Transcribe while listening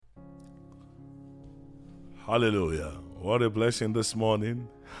Hallelujah. What a blessing this morning.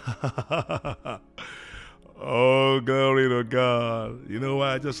 Oh, glory to God. You know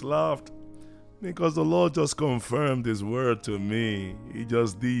why I just laughed? Because the Lord just confirmed His word to me. He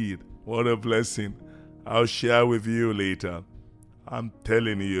just did. What a blessing. I'll share with you later. I'm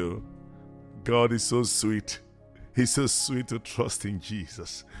telling you, God is so sweet. He's so sweet to trust in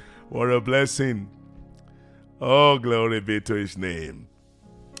Jesus. What a blessing. Oh, glory be to His name.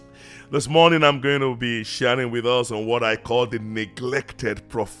 This morning I'm going to be sharing with us on what I call the neglected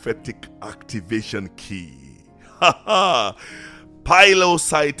prophetic activation key. Ha ha! Pilo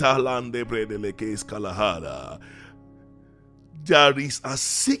saita lande bredeleke eskalahada. There is a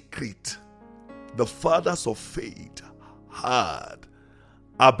secret the fathers of faith had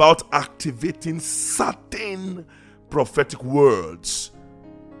about activating certain prophetic words.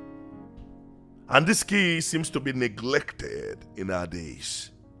 And this key seems to be neglected in our days.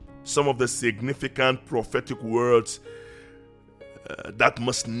 Some of the significant prophetic words that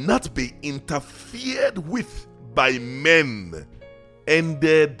must not be interfered with by men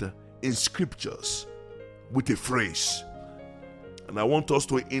ended in scriptures with a phrase. And I want us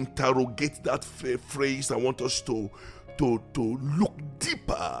to interrogate that phrase. I want us to look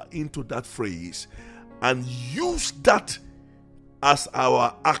deeper into that phrase and use that as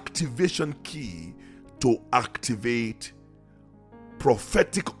our activation key to activate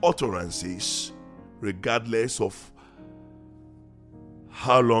prophetic utterances, regardless of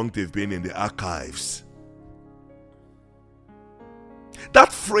how long they've been in the archives.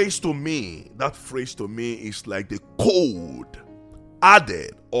 That phrase to me is like the code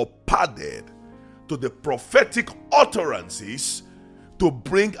added or padded to the prophetic utterances to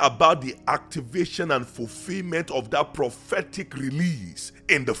bring about the activation and fulfillment of that prophetic release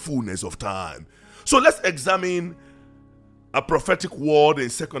in the fullness of time. So let's examine a prophetic word in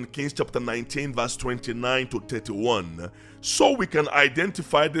 2 Kings chapter 19 verse 29 to 31 so we can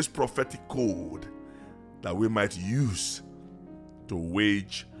identify this prophetic code that we might use to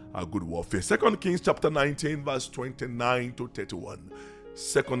wage a good warfare. 2 Kings chapter 19 verse 29 to 31.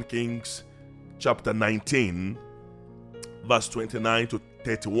 2 Kings chapter 19 verse 29 to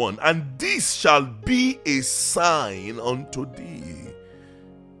 31. And this shall be a sign unto thee.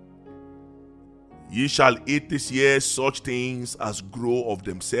 Ye shall eat this year such things as grow of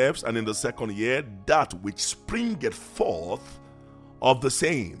themselves, and in the second year that which springeth forth of the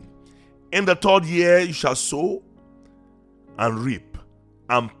same. In the third year you shall sow and reap,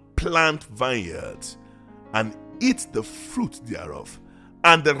 and plant vineyards, and eat the fruit thereof.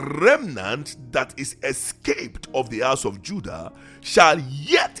 And the remnant that is escaped of the house of Judah shall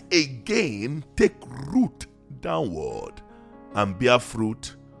yet again take root downward, and bear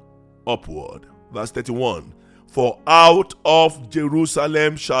fruit upward. Verse 31, for out of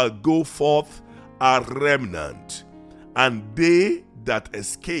Jerusalem shall go forth a remnant, and they that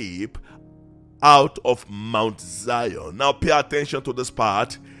escape out of Mount Zion. Now pay attention to this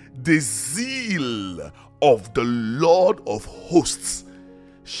part. The zeal of the Lord of hosts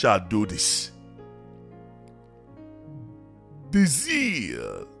shall do this. The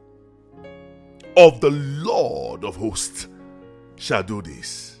zeal of the Lord of hosts shall do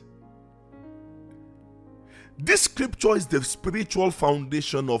this. This scripture is the spiritual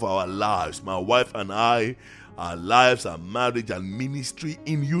foundation of our lives. My wife and I, our lives, our marriage and ministry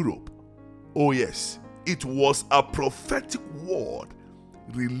in Europe. Oh yes, it was a prophetic word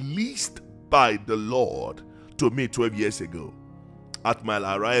released by the Lord to me 12 years ago at my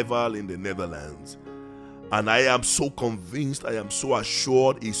arrival in the Netherlands. And I am so convinced, I am so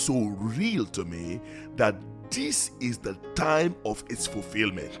assured, it's so real to me that this is the time of its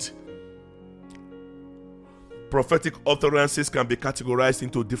fulfillment. Prophetic utterances can be categorized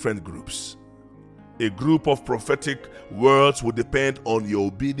into different groups. A group of prophetic words will depend on your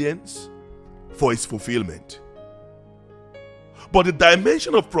obedience for its fulfillment. But the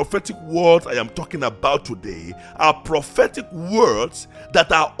dimension of prophetic words I am talking about today are prophetic words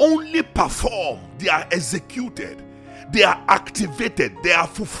that are only performed, they are executed, they are activated, they are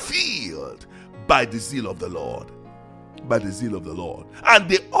fulfilled by the zeal of the Lord. By the zeal of the Lord. And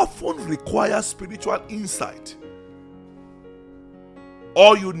they often require spiritual insight.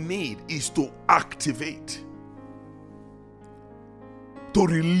 All you need is to activate, to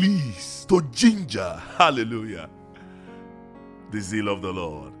release, to ginger, hallelujah, the zeal of the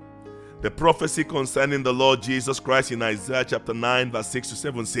Lord. The prophecy concerning the Lord Jesus Christ in Isaiah chapter 9 verse 6 to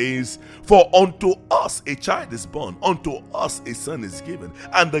 7 says, for unto us a child is born, unto us a son is given,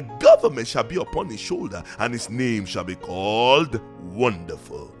 and the government shall be upon his shoulder, and his name shall be called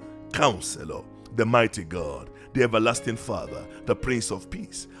Wonderful, Counselor, the Mighty God, the Everlasting Father, the Prince of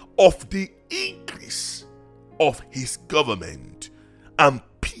Peace. Of the increase of his government, and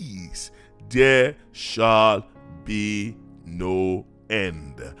peace there shall be no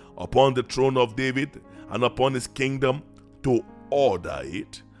end, upon the throne of David and upon his kingdom, to order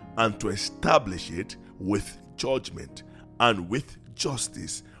it and to establish it with judgment and with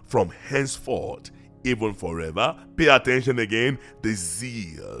justice from henceforth, even forever. Pay attention again. The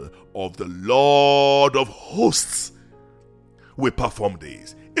zeal of the Lord of hosts will perform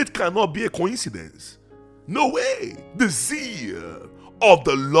this. It cannot be a coincidence. No way. The zeal of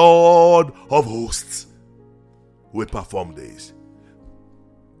the Lord of hosts will perform this.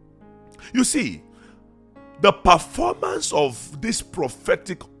 You see, the performance of this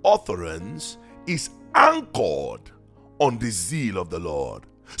prophetic utterance is anchored on the zeal of the Lord.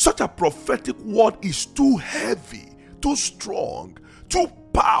 Such a prophetic word is too heavy, too strong, too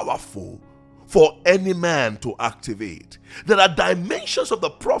powerful for any man to activate. There are dimensions of the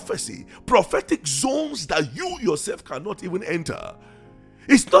prophecy, prophetic zones that you yourself cannot even enter.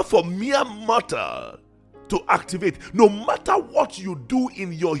 It's not for mere mortal to activate. No matter what you do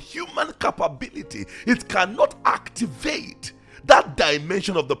in your human capability, it cannot activate that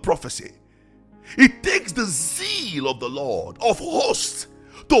dimension of the prophecy. It takes the zeal of the Lord of hosts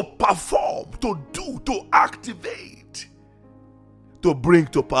to perform, to do, to activate, to bring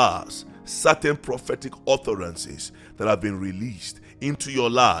to pass certain prophetic utterances that have been released into your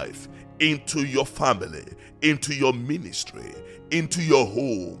life, into your family, into your ministry, into your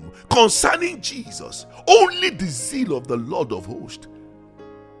home, concerning Jesus. Only the zeal of the Lord of hosts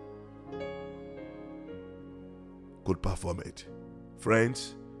could perform it.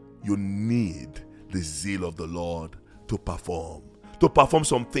 Friends, you need the zeal of the Lord to perform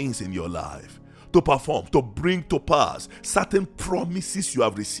some things in your life, to bring to pass certain promises you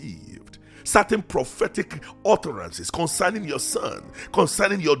have received, certain prophetic utterances concerning your son,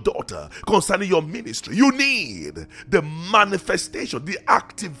 concerning your daughter, concerning your ministry. You need the manifestation, the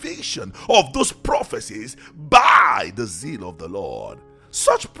activation of those prophecies by the zeal of the Lord.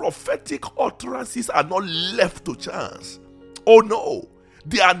 Such prophetic utterances are not left to chance. Oh no,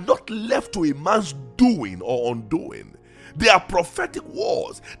 they are not left to a man's doing or undoing. They are prophetic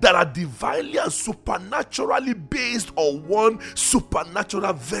words that are divinely and supernaturally based on one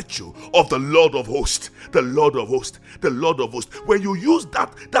supernatural virtue of the Lord of hosts. The Lord of hosts. The Lord of hosts. When you use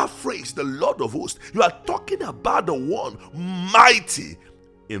that phrase, the Lord of hosts, you are talking about the one mighty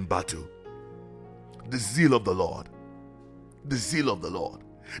in battle. The zeal of the Lord. The zeal of the Lord.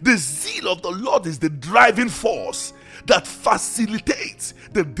 The zeal of the Lord is the driving force that facilitates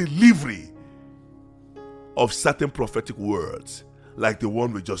the delivery of certain prophetic words like the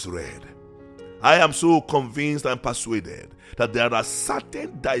one we just read. I am so convinced and persuaded that there are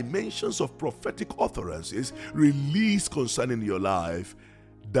certain dimensions of prophetic utterances released concerning your life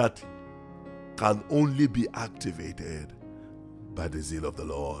that can only be activated by the zeal of the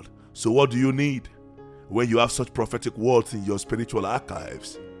Lord. So what do you need when you have such prophetic words in your spiritual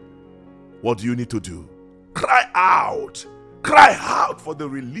archives? What do you need to do? Cry out. Cry out for the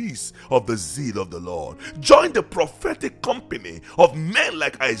release of the zeal of the Lord. Join the prophetic company of men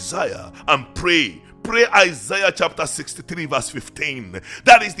like Isaiah and pray. Pray Isaiah chapter 63 verse 15.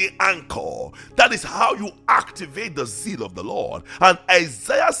 That is the anchor. That is how you activate the zeal of the Lord. And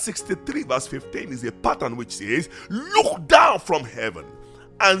Isaiah 63 verse 15 is a pattern which says, look down from heaven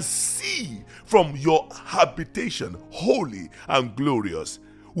and see from your habitation, holy and glorious.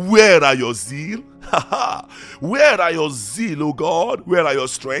 Where are your zeal? Where are your zeal, O God? Where are your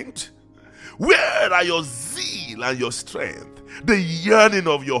strength? Where are your zeal and your strength? The yearning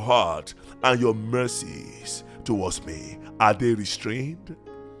of your heart and your mercies towards me. Are they restrained?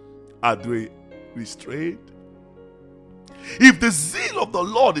 Are they restrained? If the zeal of the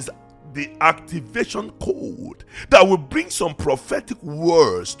Lord is the activation code that will bring some prophetic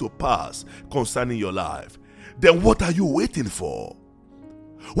words to pass concerning your life, then what are you waiting for?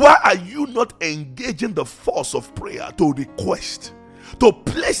 Why are you not engaging the force of prayer to request, to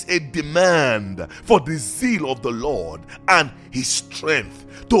place a demand for the zeal of the Lord and his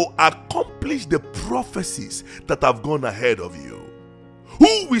strength to accomplish the prophecies that have gone ahead of you?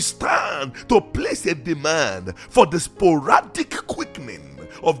 Who will stand to place a demand for the sporadic quickening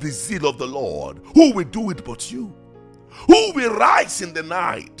of the zeal of the Lord? Who will do it but you? Who will rise in the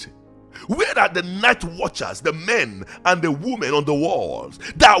night? Where are the night watchers, the men and the women on the walls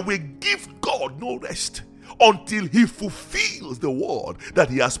that will give God no rest until he fulfills the word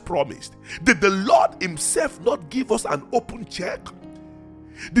that he has promised? Did the Lord himself not give us an open check?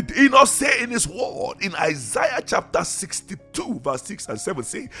 Did he not say in his word in Isaiah chapter 62 verse 6 and 7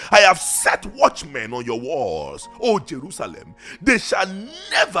 saying, I have set watchmen on your walls, O Jerusalem. They shall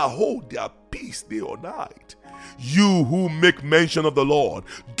never hold their peace day or night. You who make mention of the Lord,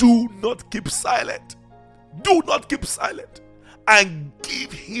 do not keep silent. Do not keep silent. And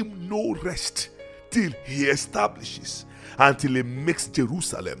give him no rest till he establishes, until he makes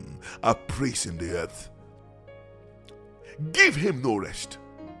Jerusalem a praise in the earth. Give him no rest.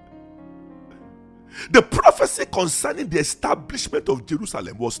 The prophecy concerning the establishment of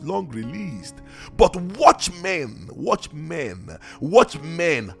Jerusalem was long released, but watchmen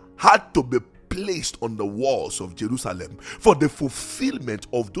had to be placed on the walls of Jerusalem for the fulfillment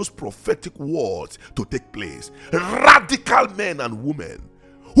of those prophetic words to take place. Radical men and women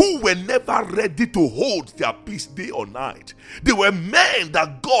who were never ready to hold their peace day or night. They were men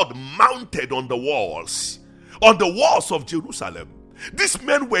that God mounted on the walls of Jerusalem. These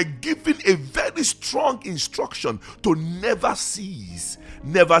men were given a very strong instruction to never cease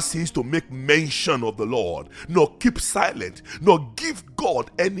to make mention of the Lord, nor keep silent, nor give God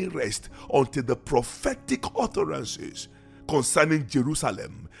any rest until the prophetic utterances concerning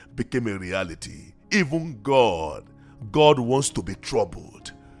Jerusalem became a reality. Even God wants to be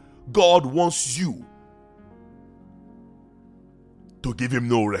troubled. God wants you to give him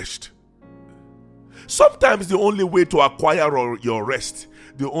no rest. Sometimes the only way to acquire your rest,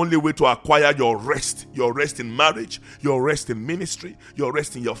 the only way to acquire your rest in marriage, your rest in ministry, your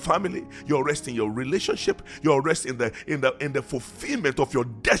rest in your family, your rest in your relationship, your rest in the fulfillment of your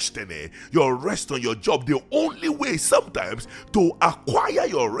destiny, your rest on your job, the only way sometimes to acquire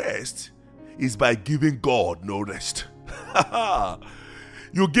your rest is by giving God no rest.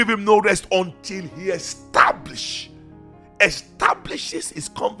 You give him no rest until he establishes his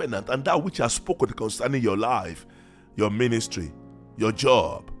covenant and that which he has spoken concerning your life, your ministry, your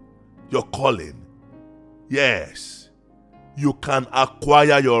job, your calling. Yes, you can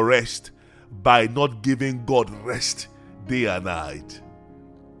acquire your rest by not giving God rest day and night.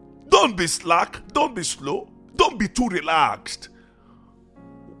 Don't be slack, don't be slow, don't be too relaxed.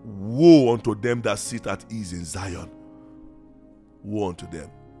 Woe unto them that sit at ease in Zion. Woe unto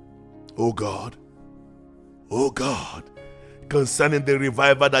them. Oh God, concerning the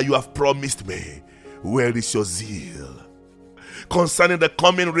revival that you have promised me, where is your zeal? Concerning the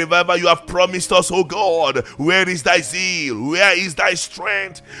coming revival you have promised us, oh God, where is thy zeal? Where is thy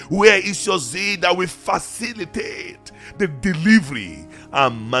strength? Where is your zeal that will facilitate the delivery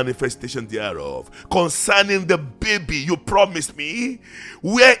and manifestation thereof? Concerning the baby you promised me,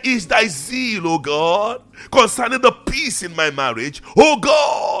 where is thy zeal, oh God? Concerning the peace in my marriage, oh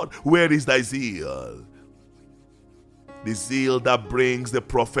God, where is thy zeal? The zeal that brings the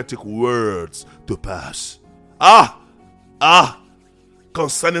prophetic words to pass.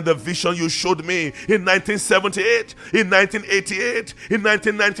 Concerning the vision you showed me in 1978, in 1988, in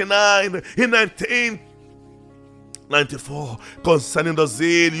 1999, in 1994, concerning the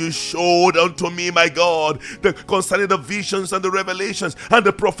zeal you showed unto me, my God, concerning the visions and the revelations and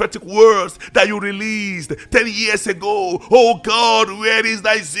the prophetic words that you released 10 years ago. Oh God, where is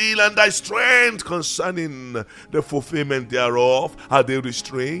thy zeal and thy strength concerning the fulfillment thereof? Are they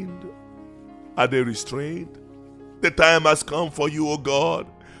restrained? Are they restrained? The time has come for you, O God,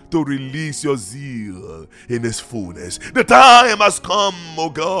 to release your zeal in its fullness. The time has come, oh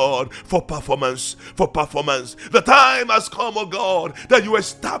God, for performance. The time has come, oh God, that you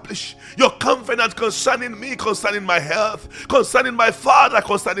establish your covenant concerning me, concerning my health, concerning my father,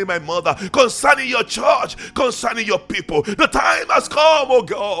 concerning my mother, concerning your church, concerning your people. The time has come, oh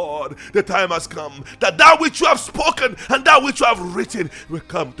God. The time has come that which you have spoken and that which you have written will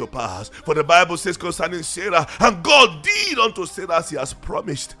come to pass. For the Bible says concerning Sarah, and God did unto Sarah as he has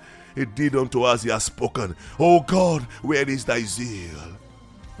promised. He did unto us, he has spoken. Oh God, where is thy zeal?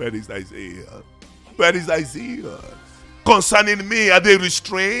 Where is thy zeal? Where is thy zeal? Concerning me, are they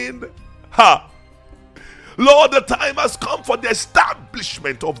restrained? Lord, the time has come for the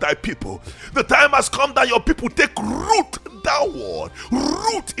establishment of thy people. The time has come that your people take root downward,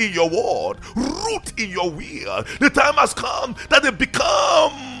 root in your word, root in your will. The time has come that they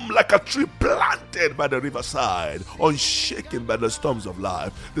become like a tree planted by the riverside, unshaken by the storms of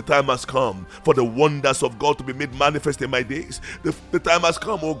life. The time has come for the wonders of God to be made manifest in my days. The time has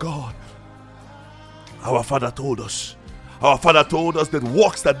come, oh God. Our Father told us that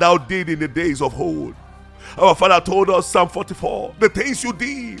works that thou did in the days of old. Our Father told us, Psalm 44, the things you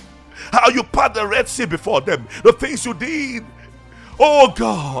did, how you part the Red Sea before them, the things you did, oh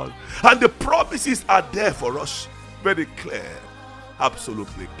God, and the promises are there for us, very clear,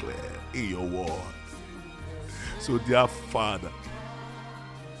 absolutely clear in your word. So dear Father,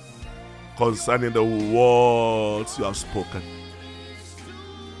 concerning the words you have spoken,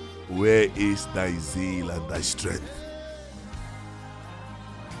 where is thy zeal and thy strength?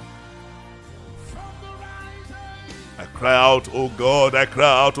 I cry out, oh God, I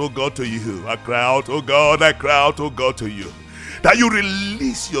cry out, oh God, to you. I cry out, oh God, I cry out, oh God, to you. That you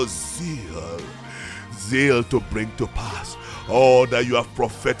release your zeal to bring to pass all that you have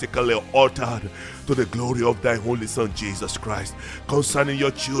prophetically uttered to the glory of thy Holy Son, Jesus Christ, concerning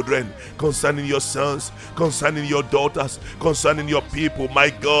your children, concerning your sons, concerning your daughters, concerning your people, my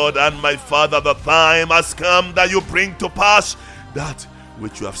God and my Father. The time has come that you bring to pass that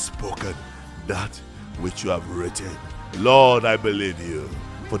which you have spoken, that which you have written. Lord, I believe you,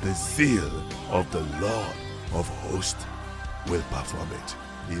 for the zeal of the Lord of hosts will perform it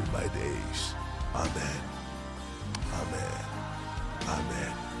in my days. Amen. Amen.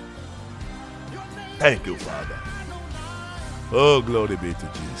 Amen. Thank you, Father. Oh, glory be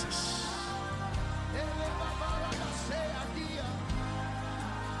to Jesus.